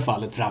 Vilket blir i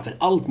fallet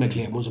framförallt med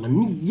Klebom som är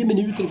 9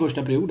 minuter i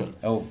första perioden.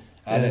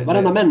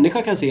 Varenda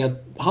människa kan se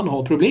att han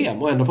har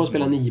problem och ändå får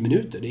spela 9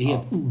 minuter. Det är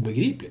helt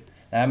obegripligt.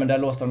 Nej, men där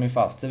låste de ju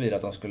fast sig vid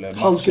att de skulle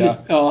matcha.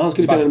 Han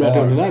skulle spela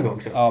med underläge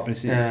också. Ja,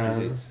 precis.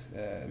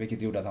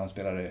 Vilket gjorde att han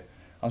spelade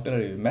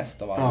ju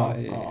mest av alla.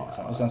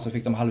 Och sen så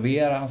fick de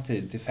halvera hans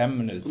tid till 5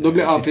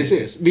 minuter.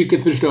 Precis.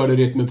 Vilket förstörde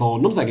rytmen för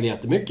honom säkert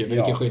jättemycket.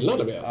 Vilken skillnad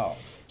det blev. Ja.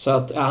 Så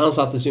att han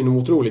satte sig i en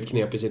otroligt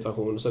knepig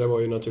situation. Så det var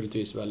ju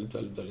naturligtvis väldigt,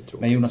 väldigt, väldigt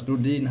tråkigt. Men Jonas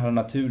Brodin hade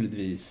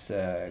naturligtvis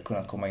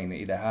kunnat komma in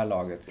i det här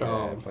laget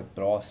på ett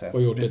bra sätt.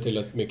 Och gjort det till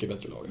ett mycket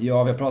bättre lag.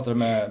 Ja, vi pratade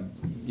med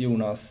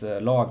Jonas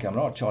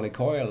lagkamrat Charlie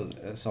Coyle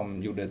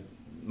som gjorde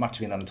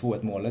matchvinnande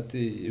 2-1 målet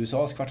i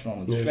USAs kvartsfinal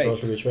mot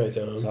Schweiz.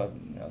 Så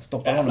jag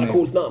stoppade honom.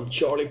 Coolt namn,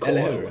 Charlie Coyle.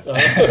 Eller hur?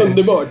 Ja,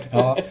 underbart.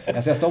 Ja,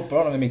 alltså jag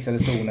stoppade honom i mixade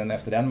zonen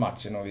efter den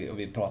matchen och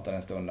vi pratade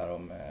en stund där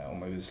om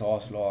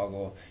USAs lag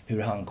och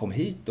hur han kom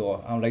hit då.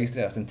 Han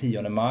registrerades den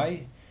 10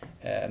 maj.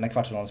 När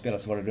kvartsfinalen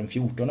spelades så var det den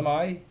 14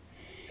 maj.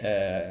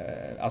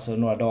 Alltså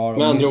några dagar.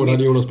 Med andra ord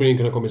hade Jonas Brodin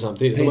kunnat komma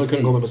samtidigt. Precis. Man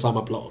kunde komma på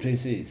samma plan.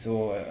 Preris,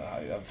 och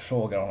jag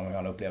frågade honom hur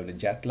han upplevde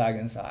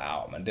jetlagen. Så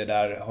men det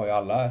där har ju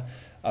alla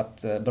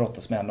att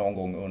brottas med någon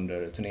gång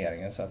under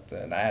turneringen. Så att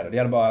nej, det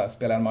gäller bara att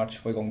spela en match,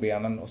 få igång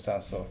benen och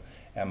sen så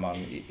är man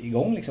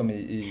igång liksom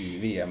i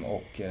VM.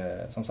 Och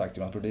som sagt,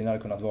 Jonas Brodin hade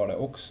kunnat vara det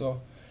också.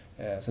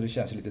 Så det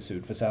känns ju lite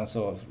surt. För sen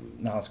så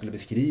när han skulle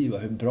beskriva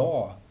hur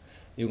bra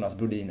Jonas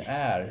Brodin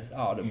är,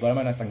 då börjar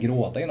man nästan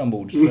gråta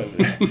inombords.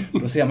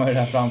 Då ser man ju det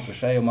här framför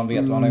sig och man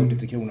vet vad han har gjort i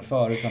 3 Kronor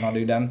förut. Han hade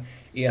ju den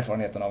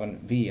erfarenheten av en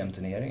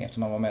VM-turnering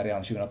eftersom han var med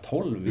redan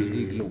 2012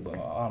 i Globen.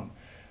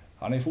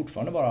 Han är ju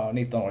fortfarande bara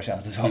 19 år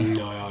känns det som.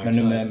 Men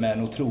nu med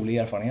en otrolig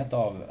erfarenhet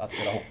av att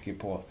spela hockey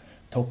på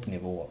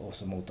toppnivå och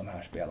så mot de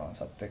här spelarna.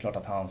 Så att det är klart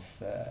att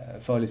hans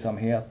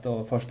följsamhet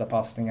och första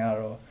passningar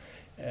och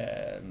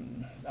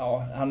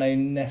han är ju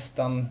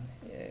nästan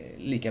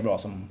lika bra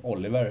som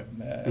Oliver.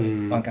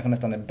 Han kanske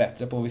nästan är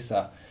bättre på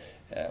vissa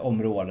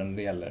områden när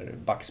det gäller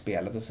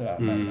backspelet och sådär.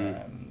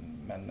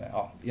 Men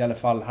i alla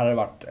fall hade det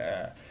varit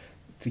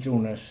 3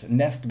 Kronors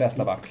näst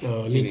bästa back.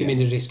 Ja, lite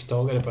mindre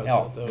risktagare på ett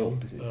sätt. Jo,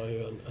 precis.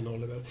 Än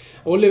Oliver.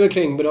 Oliver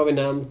Klingberg har vi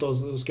nämnt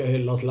och ska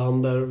hyllas.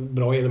 Lander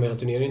bra genom hela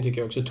turneringen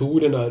tycker jag också.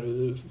 Tog den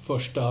där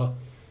första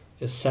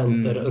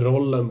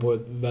centerrollen på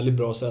ett väldigt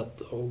bra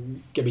sätt. Och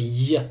det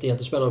blir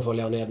jättespännande att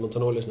följa han i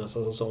Edmonton Oilers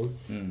nästa säsong.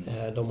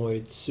 De har ju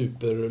ett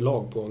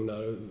superlag på gång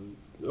där.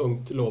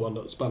 Ungt,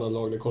 lovande, spännande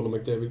lag när Conor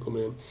McDavid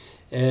kommer in.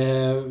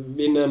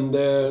 Vi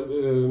nämnde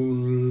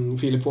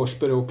Filip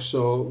Forsberg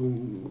också.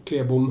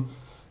 Klebom.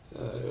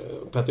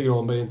 Petter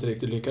Granberg är inte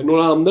riktigt lyckad.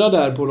 Några andra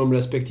där på de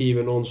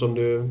respektive,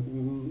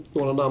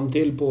 några namn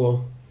till på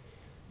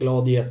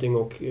glad geting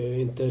och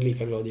inte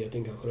lika glad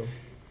geting kanske då.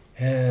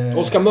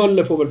 Oskar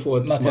Möller får väl få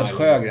ett Mattias smile.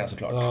 Sjögren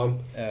såklart.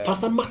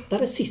 Fast han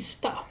mattade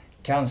sista.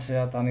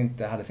 Kanske att han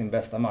inte hade sin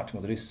bästa match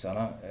mot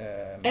ryssarna.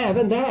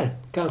 Även där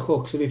kanske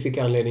också vi fick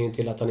anledningen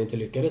till att han inte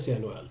lyckades i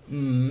NHL.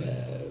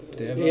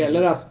 Det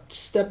gäller att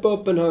steppa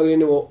upp en högre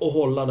nivå och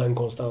hålla den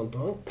konstant.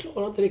 Han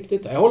klarar inte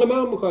riktigt det. Jag håller med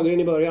om Sjögren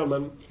i början,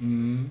 men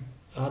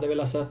jag hade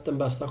velat sett den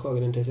bästa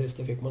Sjögren till sist.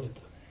 Det fick man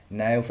inte.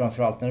 Nej, och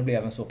framförallt när det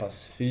blev en så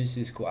pass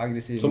fysisk och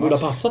aggressiv som match.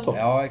 borde ha passat då.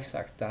 Ja,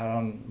 exakt. Det här har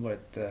han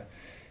varit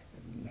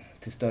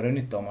till större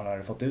nytta om han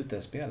hade fått ut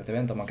det spelet. Jag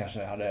vet inte om man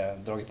kanske hade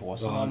dragit på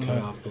sig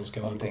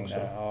någonting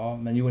där. Ja,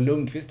 men Joel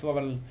Lundqvist var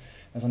väl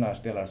en sån här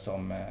spelare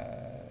som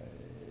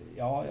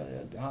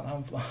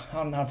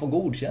han får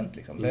godkänt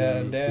liksom.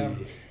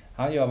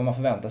 Han gör vad man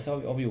förväntar sig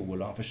av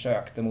Joel och han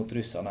försökte mot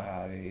ryssarna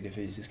här i det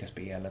fysiska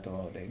spelet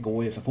och det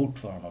går ju för fort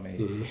för honom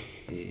i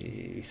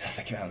vissa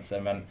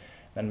sekvenser,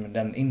 men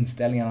den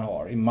inställningen han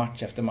har i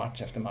match efter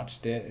match,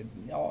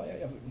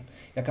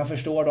 jag kan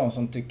förstå de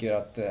som tycker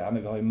att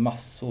men vi har ju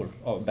massor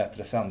av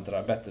bättre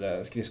centra,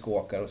 bättre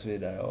skridskoåkare och så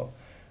vidare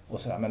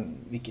och så här, men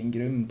vilken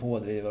grym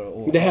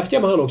pådrivare. Det häftiga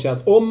med han också är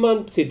att om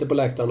man sitter på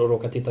läktaren och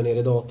råkar titta ner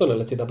i datorn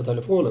eller titta på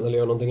telefonen eller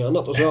gör någonting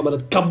annat och så har man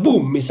ett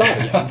kaboom i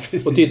sargen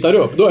och tittar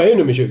upp, då är ju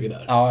nummer 20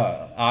 där.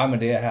 Ja, men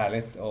det är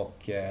härligt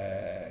och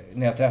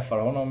när jag träffar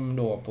honom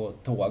då på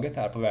tåget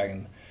här på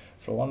vägen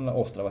från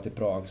Ostrava till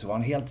Prag så var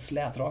han helt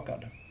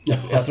slätrakad.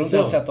 Jag tror inte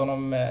jag har sett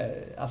honom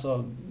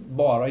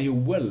bara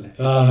Joel.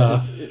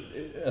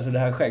 Alltså det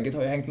här skägget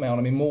har ju hängt med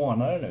honom i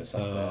månader nu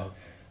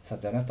så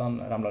att jag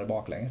nästan ramlade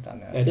baklänges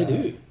där. Är det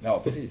du?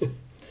 Ja, precis.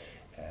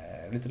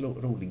 Lite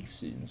rolig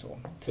syn så.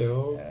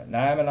 Ja.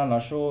 Nej, men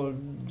annars så,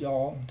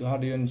 du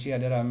hade ju en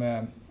kedja där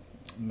med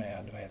med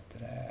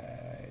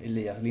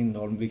Elias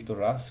Lindholm, Viktor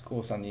Rask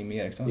och sen Jimmy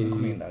Eriksson som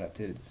kom in där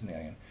tidigt i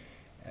turneringen.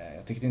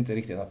 Jag tyckte inte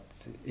riktigt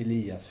att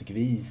Elias fick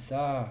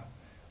visa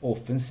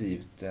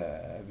offensivt,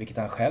 vilket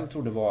han själv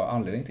trodde var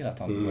anledningen till att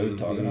han var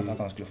uttagen, att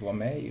han skulle få vara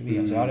med i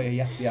VM. Så jag hade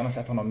jättegärna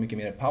sett honom mycket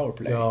mer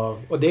powerplay. Ja,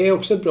 och det är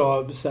också ett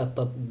bra sätt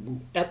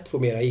att få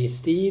mera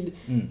istid,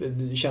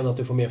 känna att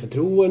du får mer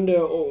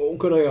förtroende och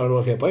kunna göra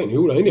några fler poäng.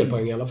 Jo, det är en del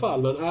poäng i alla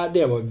fall, men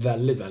det var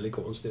väldigt, väldigt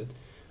konstigt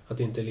att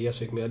inte Elias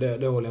fick med.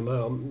 Det håller jag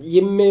med om.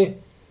 Jimmy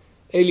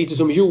är lite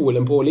som Joel,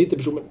 en pålitlig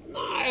person,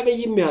 men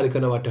Jimmy hade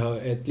kunnat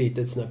varit ett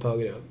litet snäpp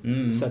högre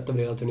sätt av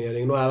hela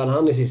turneringen. Och även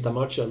han i sista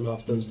matchen har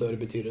haft en större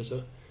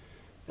betydelse.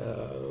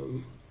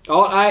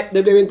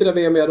 Det blev inte det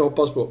VM jag hade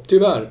hoppats på.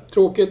 Tyvärr.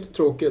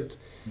 Tråkigt.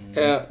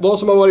 Vad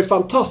som har varit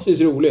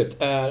fantastiskt roligt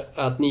är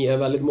att ni är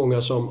väldigt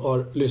många som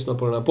har lyssnat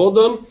på den här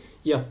podden.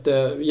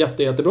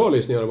 Jättebra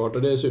lyssningar har varit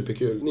och det är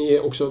superkul. Ni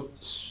är också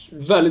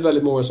väldigt,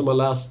 väldigt många som har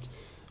läst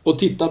och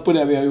tittat på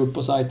det vi har gjort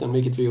på sajten,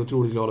 vilket vi är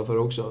otroligt glada för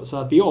också. Så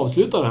att vi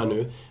avslutar här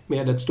nu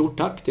med ett stort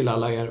tack till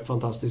alla er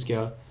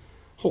fantastiska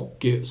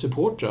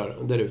hockeysupportrar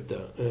där ute.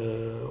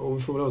 Och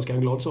vi får väl önska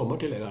en glad sommar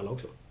till er alla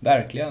också.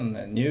 Verkligen.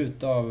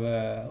 Njut av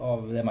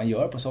det man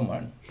gör på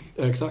sommaren.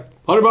 Exakt.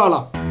 Ha det bra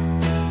alla!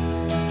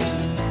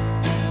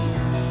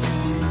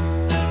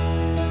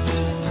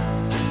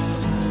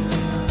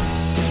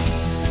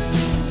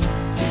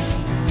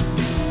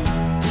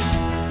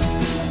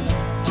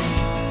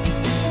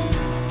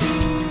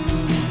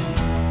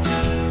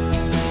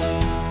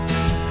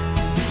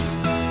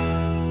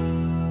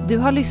 Du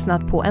har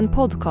lyssnat på en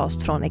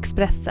podcast från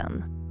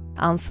Expressen.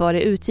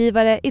 Ansvarig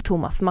utgivare är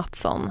Thomas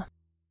Mattsson.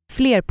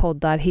 Fler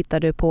poddar hittar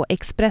du på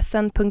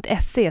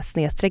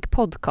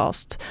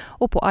expressen.se/podcast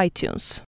och på iTunes.